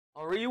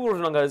Alright, what's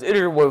going on, guys? It is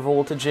your boy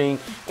Voltage,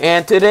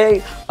 and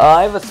today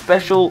I have a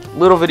special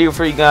little video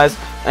for you guys.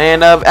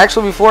 And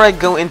actually, before I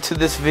go into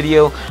this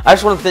video, I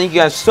just want to thank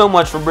you guys so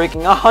much for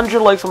breaking 100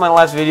 likes on my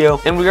last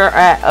video, and we are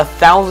at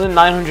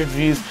 1,900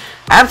 views.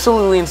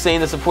 Absolutely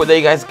insane the support that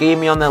you guys gave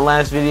me on that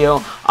last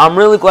video. I'm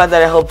really glad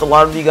that I helped a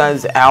lot of you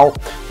guys out.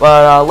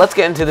 But let's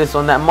get into this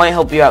one that might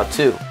help you out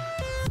too.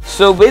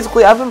 So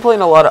basically, I've been playing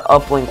a lot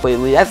of Uplink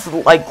lately. That's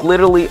like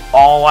literally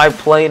all I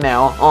play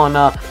now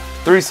on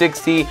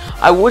 360.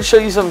 I would show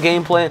you some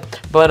gameplay,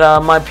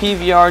 but my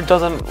PVR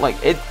doesn't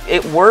like it.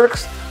 It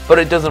works, but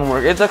it doesn't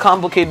work. It's a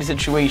complicated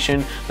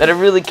situation that I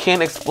really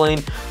can't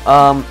explain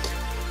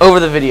over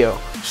the video.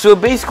 So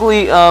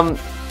basically,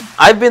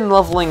 I've been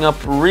leveling up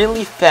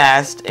really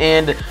fast,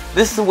 and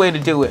this is the way to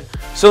do it.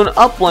 So in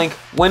Uplink,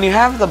 when you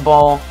have the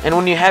ball and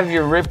when you have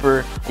your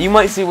Ripper, you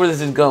might see where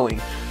this is going.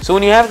 So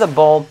when you have the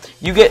ball,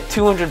 you get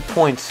 200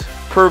 points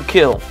per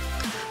kill.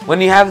 When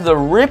you have the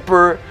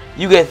Ripper,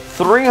 you get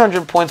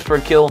 300 points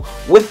per kill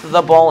with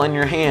the ball in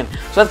your hand.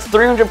 So that's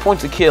 300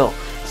 points a kill.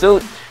 So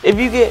if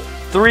you get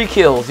 3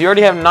 kills, you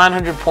already have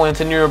 900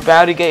 points, and you're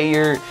about to get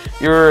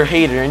your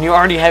hater, and you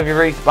already have your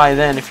Wraith by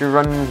then if you're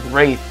running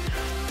Wraith.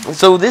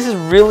 So this is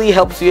really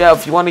helps you out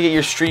if you want to get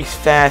your streaks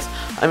fast.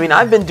 I mean,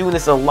 I've been doing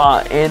this a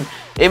lot, and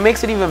it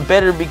makes it even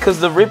better because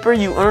the Ripper,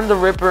 you earn the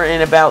Ripper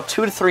in about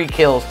 2 to 3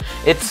 kills.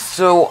 It's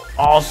so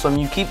awesome.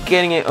 You keep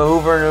getting it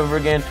over and over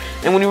again.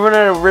 And when you run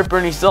out of Ripper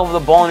and you still have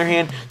the ball in your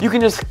hand, you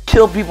can just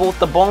kill people with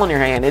the ball in your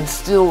hand. It's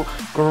still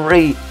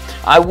great.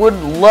 I would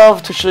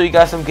love to show you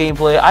guys some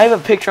gameplay. I have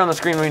a picture on the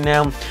screen right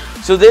now.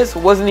 So this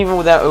wasn't even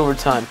without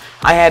overtime.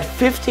 I had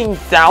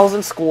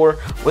 15,000 score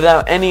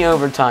without any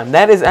overtime.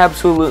 That is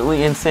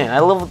absolutely insane. I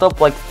leveled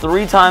up like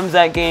 3 times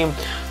that game.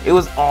 It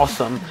was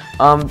awesome.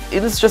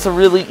 It is just a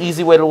really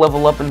easy way to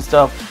level up and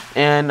stuff.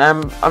 And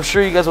I'm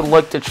sure you guys would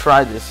like to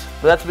try this.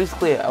 But that's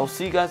basically it. I'll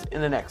see you guys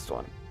in the next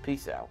one.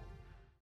 Peace out.